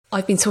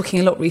I've been talking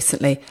a lot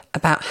recently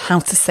about how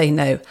to say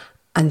no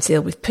and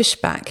deal with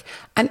pushback.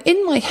 And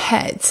in my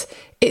head,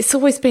 it's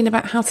always been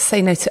about how to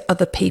say no to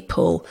other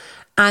people.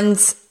 And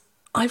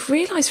I've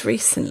realised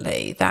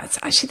recently that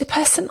actually the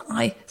person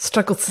I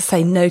struggle to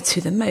say no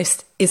to the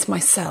most is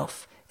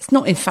myself. It's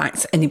not, in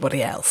fact,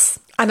 anybody else.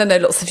 And I know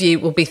lots of you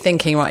will be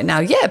thinking right now,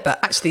 yeah,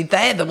 but actually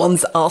they're the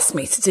ones that asked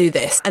me to do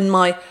this. And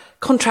my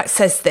contract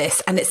says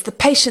this, and it's the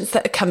patients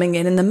that are coming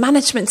in and the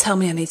management tell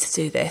me I need to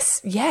do this.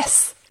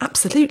 Yes,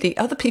 absolutely.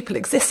 Other people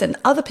exist and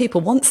other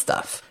people want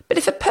stuff. But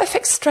if a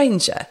perfect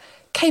stranger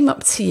came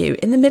up to you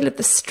in the middle of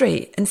the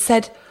street and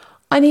said,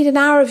 I need an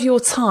hour of your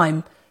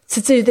time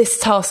to do this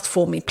task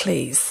for me,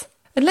 please.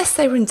 Unless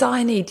they were in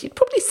dire need, you'd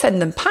probably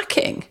send them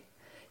packing.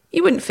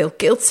 You wouldn't feel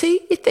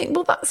guilty. You'd think,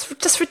 well, that's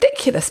just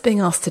ridiculous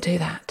being asked to do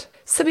that.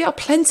 So we are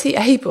plenty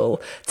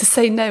able to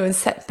say no and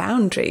set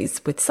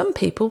boundaries with some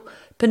people,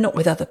 but not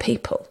with other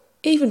people.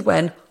 Even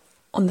when,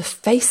 on the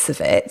face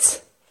of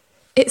it,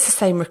 it's the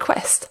same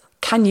request.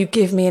 Can you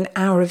give me an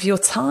hour of your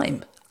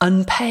time,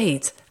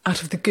 unpaid,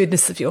 out of the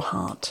goodness of your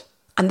heart?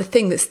 And the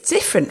thing that's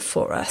different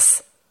for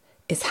us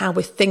is how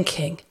we're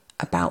thinking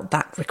about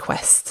that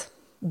request.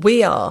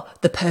 We are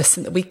the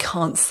person that we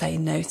can't say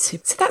no to.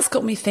 So that's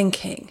got me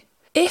thinking,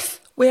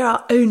 if we're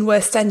our own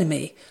worst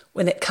enemy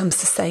when it comes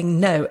to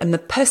saying no, and the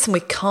person we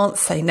can't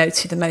say no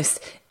to the most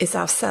is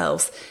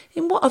ourselves,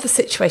 in what other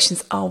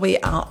situations are we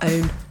our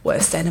own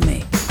worst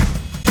enemy?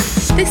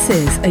 This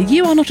is a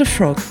You Are Not a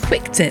Frog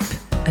quick dip,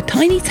 a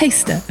tiny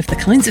taster of the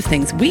kinds of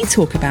things we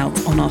talk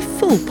about on our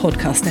full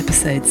podcast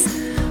episodes.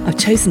 I've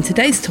chosen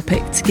today's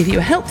topic to give you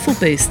a helpful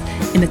boost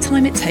in the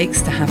time it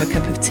takes to have a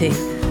cup of tea,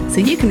 so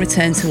you can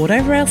return to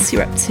whatever else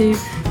you're up to,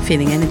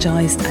 feeling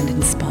energised and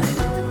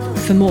inspired.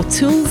 For more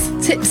tools,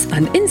 tips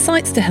and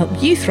insights to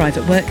help you thrive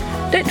at work,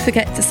 don't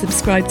forget to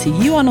subscribe to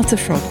You Are Not a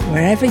Frog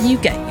wherever you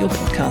get your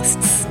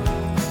podcasts.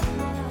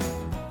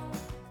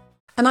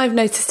 And I've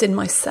noticed in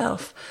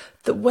myself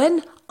that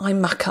when I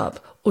muck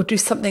up or do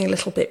something a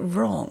little bit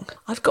wrong,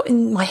 I've got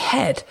in my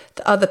head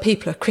that other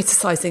people are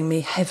criticising me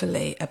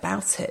heavily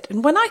about it.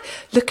 And when I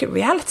look at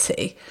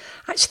reality,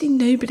 actually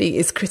nobody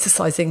is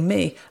criticising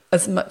me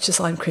as much as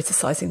I'm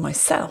criticising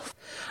myself.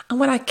 And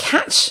when I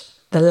catch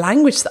the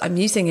language that I'm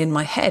using in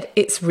my head,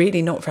 it's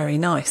really not very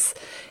nice.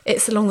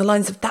 It's along the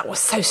lines of, that was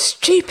so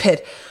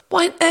stupid.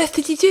 Why on earth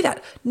did you do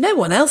that? No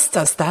one else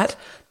does that.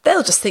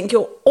 They'll just think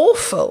you're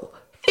awful.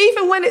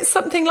 Even when it's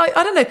something like,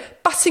 I don't know,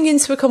 butting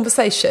into a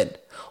conversation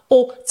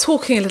or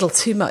talking a little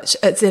too much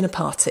at dinner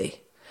party.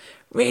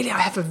 Really, I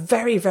have a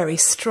very, very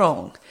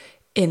strong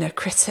inner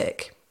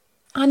critic.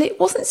 And it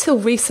wasn't until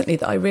recently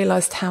that I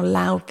realised how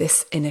loud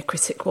this inner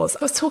critic was.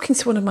 I was talking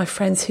to one of my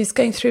friends who's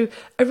going through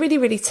a really,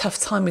 really tough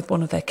time with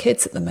one of their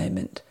kids at the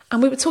moment.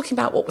 And we were talking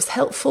about what was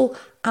helpful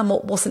and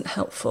what wasn't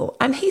helpful.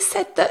 And he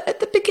said that at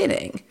the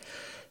beginning,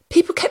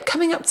 people kept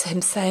coming up to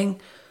him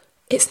saying,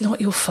 it's not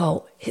your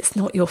fault, it's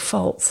not your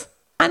fault.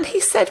 And he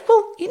said,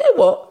 well, you know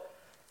what?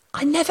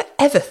 I never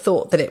ever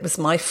thought that it was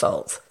my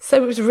fault.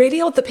 So it was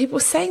really odd that people were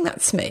saying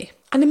that to me.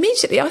 And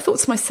immediately I thought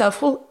to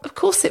myself, well, of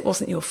course it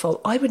wasn't your fault.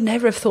 I would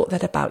never have thought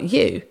that about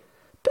you.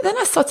 But then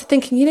I started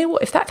thinking, you know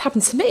what, if that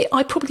happened to me,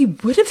 I probably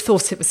would have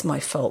thought it was my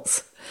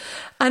fault.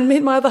 And me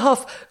and my other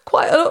half,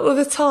 quite a lot of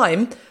the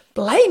time,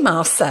 blame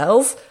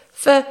ourselves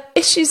for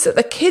issues that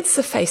the kids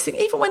are facing,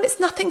 even when it's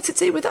nothing to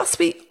do with us.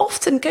 We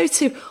often go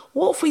to,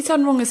 what have we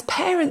done wrong as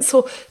parents?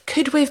 Or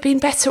could we have been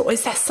better? Or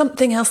is there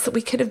something else that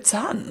we could have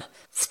done?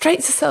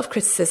 Straight to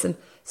self-criticism,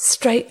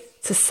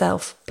 straight to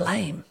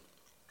self-blame.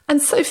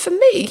 And so for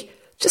me,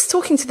 just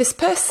talking to this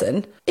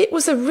person, it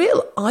was a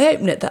real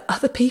eye-opener that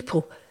other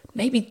people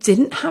maybe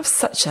didn't have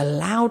such a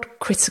loud,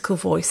 critical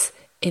voice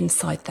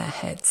inside their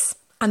heads.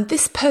 And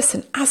this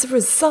person, as a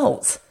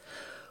result,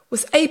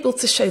 was able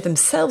to show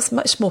themselves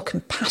much more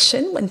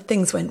compassion when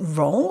things went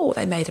wrong or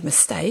they made a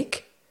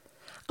mistake,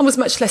 and was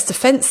much less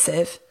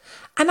defensive,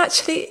 and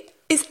actually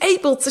is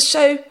able to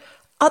show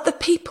other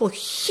people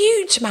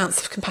huge amounts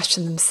of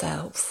compassion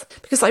themselves.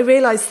 Because I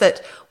realised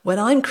that when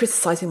I'm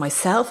criticising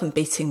myself and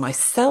beating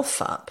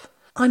myself up,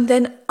 I'm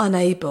then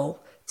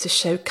unable to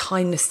show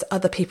kindness to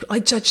other people. I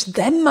judge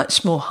them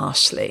much more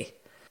harshly.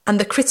 And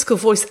the critical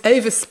voice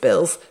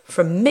overspills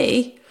from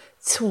me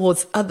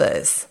towards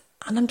others.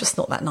 And I'm just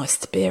not that nice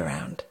to be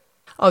around.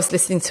 I was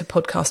listening to a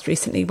podcast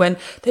recently when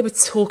they were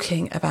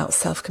talking about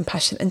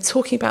self-compassion and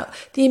talking about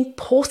the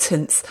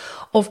importance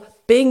of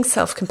being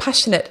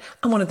self-compassionate.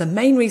 And one of the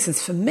main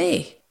reasons for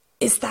me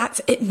is that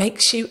it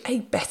makes you a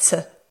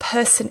better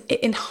person.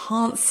 It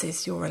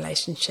enhances your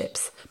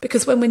relationships.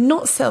 Because when we're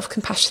not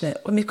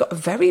self-compassionate, when we've got a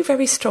very,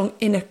 very strong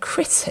inner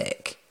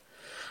critic,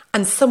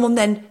 and someone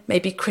then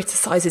maybe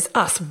criticises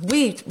us,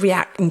 we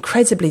react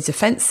incredibly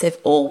defensive,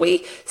 or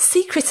we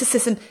see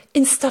criticism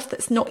in stuff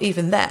that's not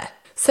even there.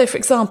 So, for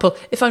example,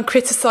 if I'm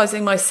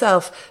criticising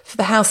myself for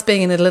the house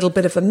being in a little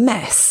bit of a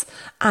mess,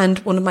 and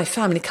one of my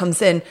family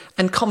comes in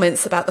and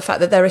comments about the fact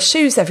that there are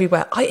shoes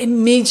everywhere, I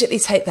immediately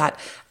take that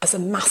as a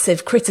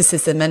massive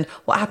criticism. And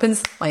what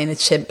happens? My inner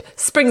chimp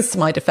springs to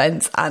my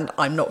defence, and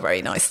I'm not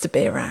very nice to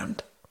be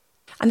around.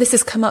 And this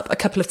has come up a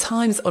couple of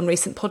times on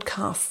recent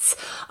podcasts.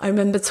 I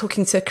remember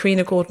talking to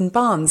Karina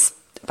Gordon-Barnes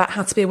about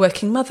how to be a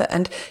working mother,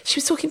 and she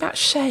was talking about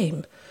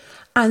shame.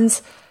 And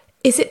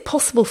is it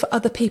possible for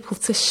other people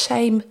to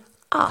shame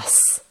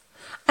us?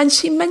 And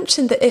she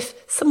mentioned that if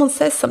someone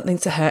says something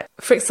to her,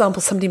 for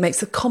example, somebody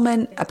makes a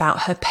comment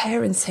about her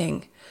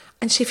parenting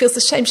and she feels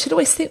ashamed, she'd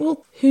always think,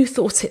 well, who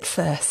thought it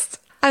first?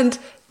 And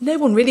no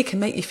one really can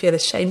make you feel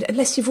ashamed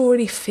unless you're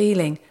already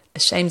feeling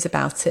ashamed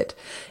about it.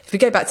 If we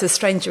go back to a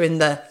stranger in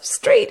the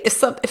street,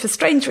 if a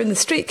stranger in the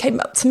street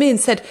came up to me and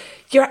said,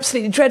 you're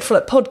absolutely dreadful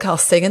at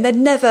podcasting, and they'd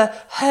never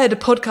heard a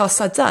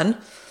podcast I'd done,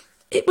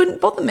 it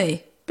wouldn't bother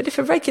me. But if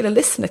a regular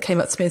listener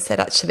came up to me and said,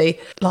 actually,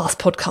 last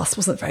podcast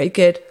wasn't very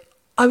good,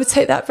 I would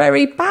take that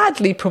very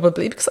badly,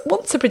 probably, because I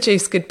want to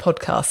produce good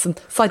podcasts. And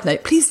side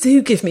note, please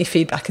do give me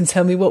feedback and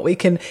tell me what we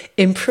can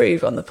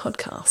improve on the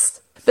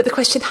podcast. But the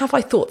question, have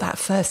I thought that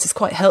first, is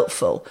quite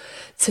helpful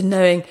to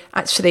knowing,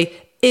 actually,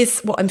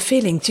 is what I'm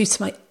feeling due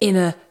to my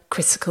inner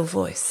critical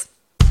voice?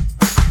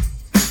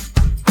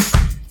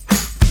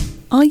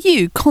 Are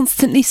you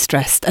constantly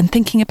stressed and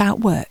thinking about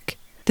work?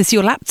 Does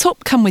your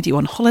laptop come with you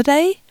on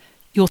holiday?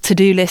 Your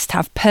to-do list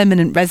have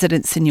permanent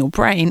residence in your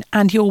brain,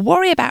 and your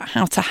worry about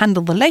how to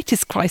handle the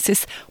latest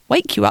crisis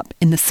wake you up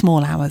in the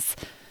small hours?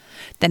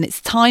 Then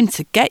it's time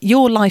to get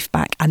your life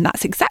back, and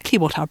that's exactly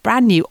what our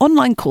brand new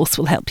online course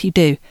will help you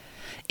do.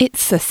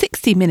 It's a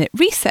 60-minute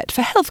reset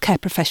for healthcare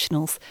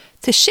professionals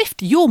to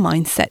shift your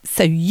mindset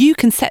so you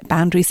can set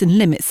boundaries and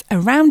limits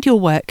around your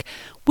work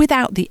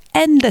without the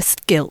endless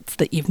guilt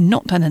that you've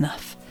not done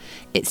enough.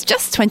 It's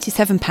just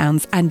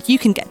 £27 and you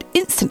can get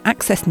instant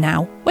access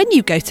now when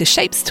you go to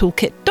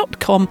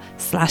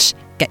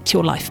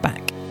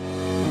shapestoolkit.com/getyourlifeback.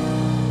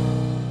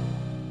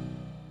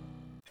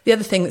 The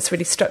other thing that's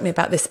really struck me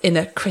about this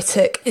inner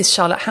critic is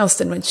Charlotte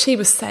Housden, when she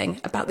was saying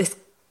about this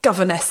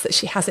governess that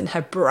she has in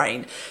her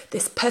brain,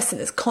 this person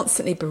that's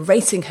constantly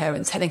berating her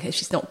and telling her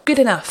she's not good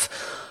enough,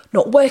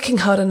 not working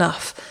hard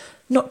enough,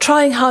 not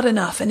trying hard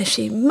enough, and if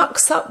she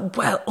mucks up,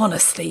 well,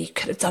 honestly, you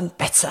could have done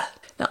better.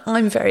 Now,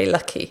 I'm very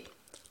lucky.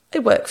 I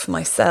work for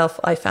myself.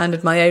 I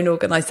founded my own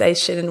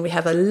organisation and we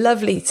have a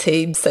lovely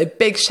team, so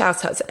big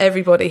shout out to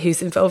everybody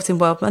who's involved in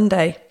Wild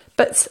Monday.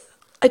 But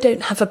I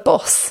don't have a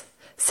boss.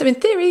 So in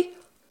theory,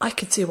 I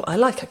could do what I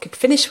like. I could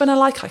finish when I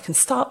like. I can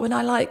start when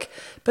I like.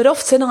 But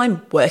often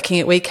I'm working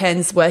at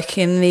weekends,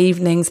 working in the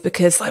evenings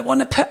because I want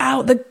to put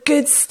out the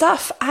good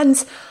stuff.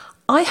 And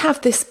I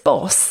have this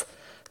boss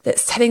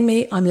that's telling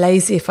me I'm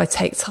lazy if I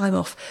take time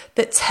off,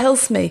 that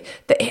tells me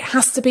that it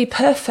has to be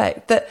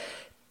perfect, that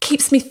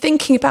keeps me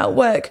thinking about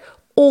work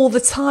all the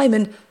time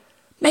and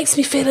makes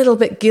me feel a little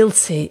bit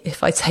guilty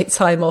if I take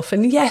time off.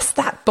 And yes,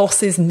 that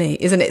boss is me,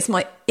 isn't it? It's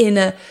my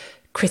inner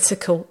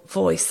critical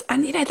voice.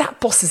 And you know, that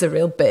boss is a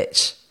real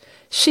bitch.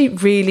 She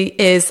really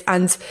is.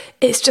 And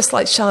it's just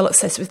like Charlotte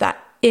says, with that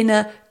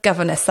inner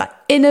governess,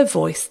 that inner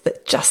voice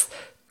that just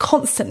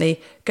constantly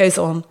goes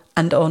on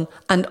and on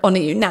and on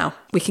at you. Now,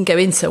 we can go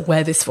into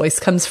where this voice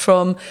comes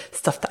from,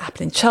 stuff that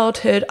happened in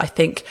childhood. I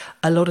think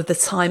a lot of the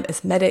time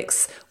as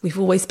medics, we've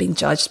always been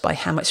judged by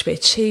how much we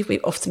achieve.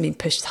 We've often been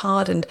pushed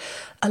hard, and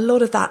a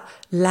lot of that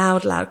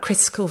loud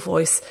critical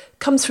voice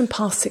comes from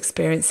past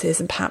experiences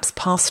and perhaps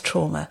past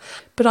trauma.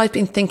 But I've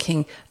been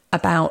thinking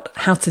about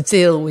how to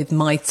deal with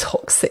my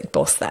toxic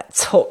boss, that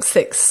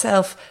toxic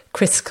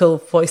self-critical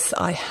voice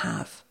that I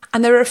have.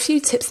 And there are a few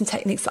tips and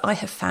techniques that I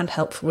have found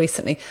helpful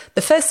recently.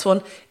 The first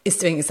one is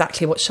doing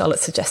exactly what Charlotte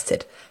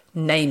suggested.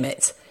 Name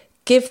it.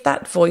 Give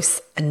that voice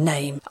a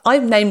name.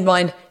 I've named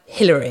mine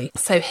Hillary.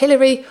 So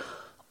Hillary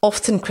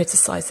often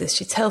criticises.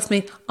 She tells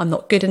me I'm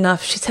not good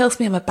enough. She tells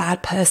me I'm a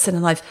bad person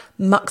and I've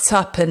mucked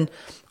up and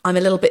I'm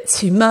a little bit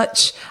too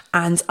much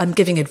and I'm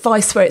giving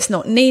advice where it's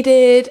not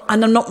needed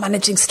and I'm not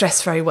managing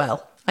stress very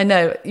well. I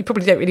know you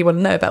probably don't really want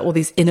to know about all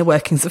these inner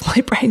workings of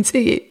my brain, do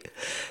you?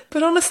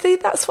 But honestly,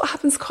 that's what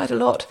happens quite a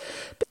lot.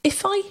 But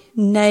if I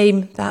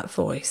name that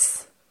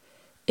voice,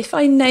 if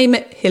I name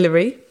it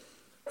Hillary,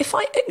 if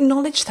I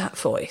acknowledge that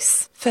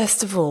voice,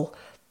 first of all,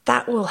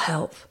 that will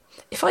help.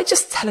 If I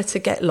just tell her to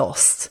get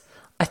lost,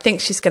 I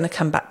think she's going to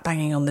come back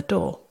banging on the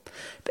door.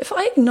 But if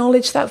I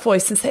acknowledge that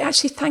voice and say,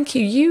 actually, thank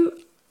you, you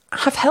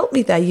have helped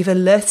me there. You've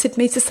alerted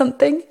me to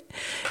something.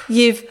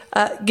 You've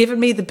given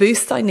me the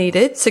boost I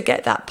needed to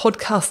get that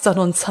podcast done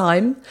on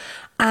time.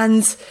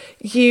 And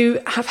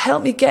you have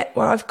helped me get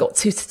where I've got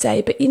to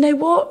today. But you know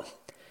what?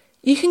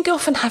 You can go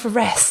off and have a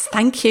rest.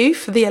 Thank you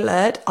for the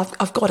alert.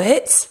 I've got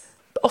it.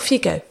 But off you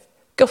go.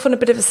 Go off on a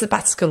bit of a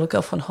sabbatical or go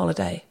off on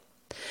holiday.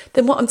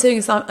 Then what I'm doing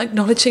is I'm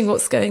acknowledging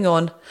what's going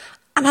on.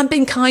 And I'm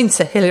being kind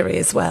to Hillary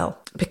as well.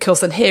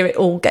 Because, and here it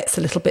all gets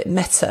a little bit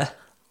meta,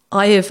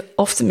 I have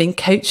often been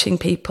coaching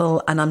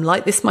people, and I'm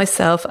like this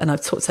myself, and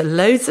I've talked to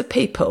loads of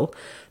people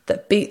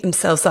that beat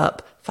themselves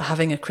up for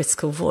having a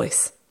critical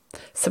voice.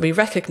 So we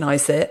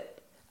recognise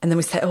it, and then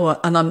we say, oh,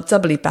 and I'm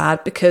doubly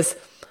bad because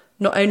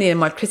not only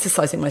am I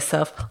criticising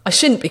myself, I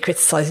shouldn't be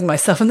criticising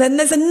myself, and then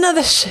there's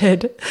another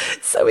should.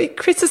 So we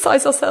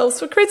criticise ourselves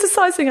for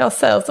criticising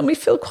ourselves, and we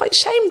feel quite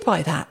shamed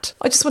by that.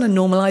 I just want to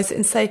normalise it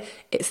and say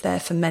it's there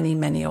for many,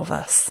 many of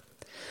us.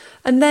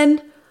 And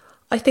then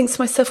I think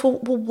to myself, well,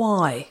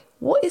 why?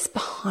 What is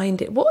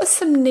behind it? What are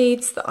some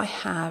needs that I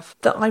have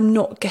that I'm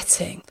not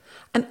getting?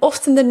 And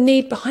often the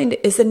need behind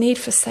it is a need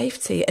for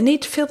safety, a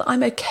need to feel that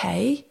I'm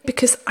okay,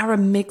 because our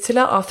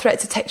amygdala, our threat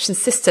detection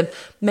system,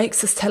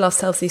 makes us tell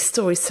ourselves these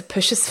stories to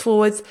push us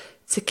forwards,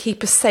 to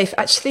keep us safe.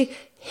 Actually,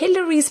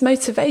 Hillary's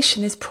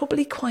motivation is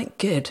probably quite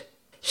good.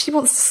 She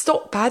wants to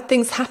stop bad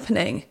things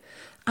happening.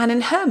 And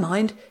in her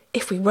mind,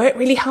 if we work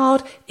really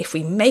hard, if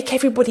we make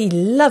everybody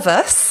love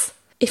us,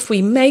 if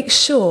we make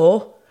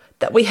sure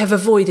that we have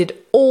avoided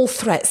all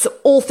threats,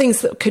 all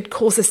things that could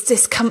cause us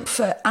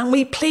discomfort, and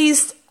we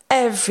pleased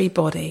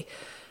everybody,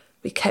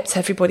 we kept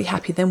everybody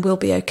happy, then we'll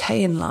be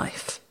okay in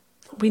life.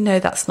 We know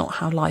that's not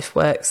how life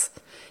works.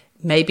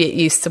 Maybe it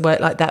used to work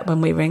like that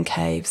when we were in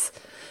caves.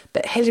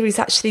 But Hillary's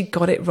actually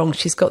got it wrong.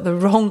 She's got the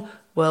wrong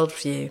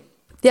worldview.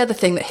 The other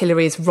thing that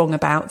Hillary is wrong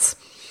about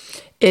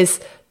is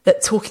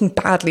that talking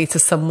badly to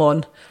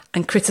someone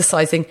and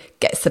criticising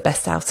gets the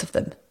best out of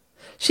them.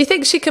 She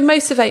thinks she can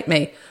motivate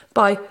me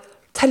by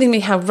telling me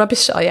how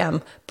rubbish I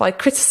am, by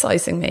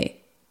criticising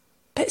me.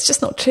 But it's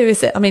just not true,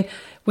 is it? I mean,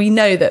 we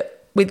know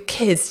that with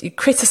kids, you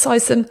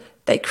criticise them,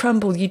 they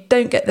crumble, you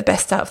don't get the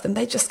best out of them,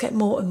 they just get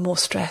more and more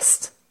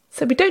stressed.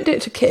 So we don't do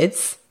it to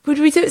kids. Would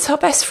we do it to our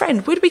best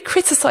friend? Would we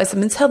criticise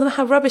them and tell them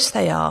how rubbish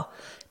they are?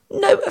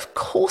 No, of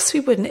course we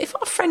wouldn't. If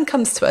our friend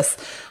comes to us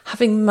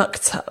having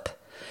mucked up,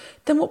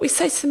 then what we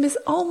say to them is,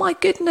 oh my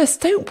goodness,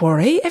 don't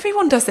worry,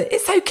 everyone does it,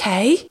 it's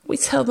okay. We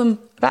tell them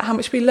about how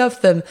much we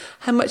love them,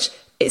 how much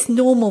it's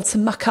normal to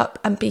muck up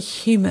and be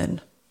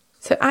human.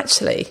 So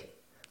actually,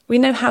 we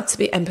know how to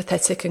be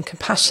empathetic and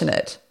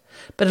compassionate,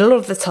 but a lot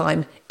of the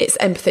time it's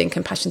empathy and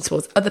compassion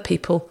towards other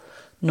people,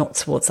 not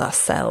towards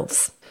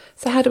ourselves.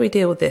 So how do we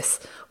deal with this?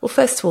 Well,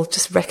 first of all,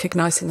 just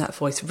recognising that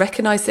voice,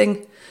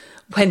 recognising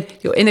when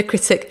your inner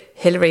critic,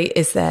 Hillary,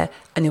 is there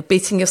and you're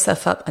beating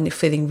yourself up and you're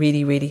feeling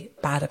really, really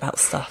bad about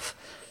stuff.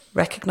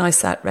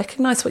 Recognise that,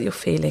 recognise what you're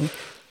feeling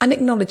and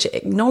acknowledge it.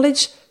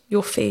 Acknowledge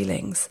your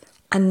feelings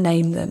and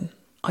name them.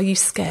 Are you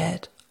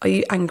scared? Are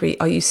you angry?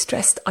 Are you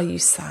stressed? Are you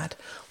sad?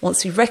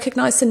 Once we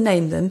recognise and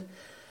name them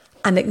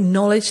and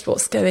acknowledge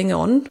what's going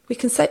on, we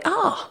can say,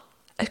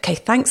 okay,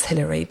 thanks,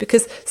 Hillary,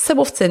 because so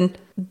often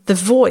the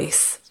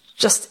voice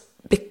just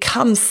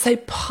becomes so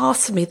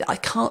part of me that I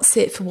can't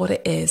see it for what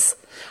it is.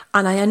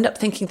 And I end up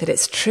thinking that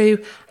it's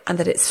true and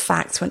that it's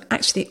fact, when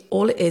actually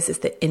all it is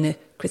the inner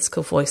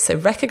critical voice. So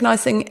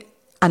recognising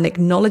and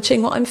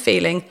acknowledging what I'm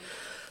feeling,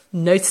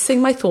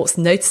 noticing my thoughts,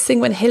 noticing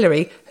when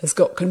Hillary has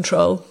got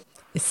control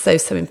is so,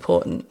 so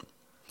important.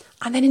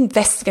 And then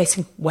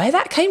investigating where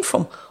that came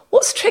from.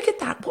 What's triggered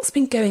that? What's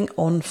been going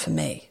on for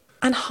me?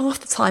 And half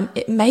the time,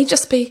 it may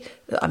just be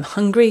that I'm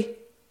hungry,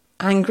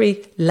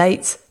 angry,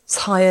 late,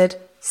 tired,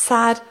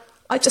 sad.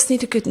 I just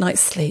need a good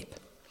night's sleep.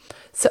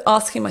 So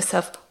asking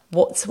myself,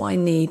 what do I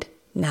need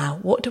now?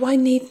 What do I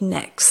need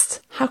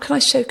next? How can I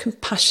show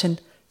compassion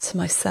to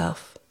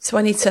myself? So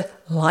I need to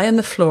lie on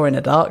the floor in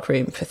a dark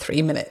room for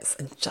 3 minutes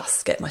and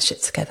just get my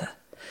shit together.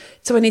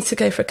 Do I need to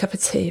go for a cup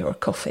of tea or a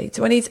coffee?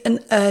 Do I need an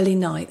early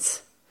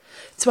night?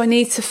 Do I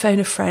need to phone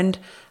a friend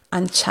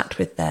and chat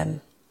with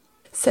them?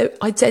 So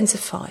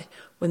identify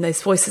when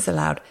those voices are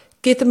loud.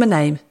 Give them a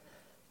name.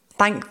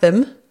 Thank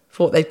them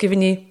for what they've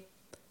given you.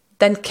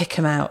 Then kick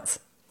them out.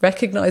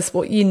 Recognise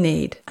what you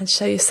need and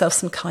show yourself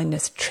some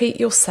kindness. Treat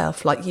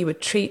yourself like you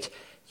would treat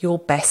your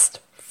best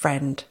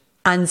friend.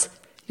 And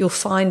you'll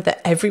find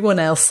that everyone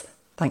else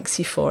thanks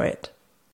you for it.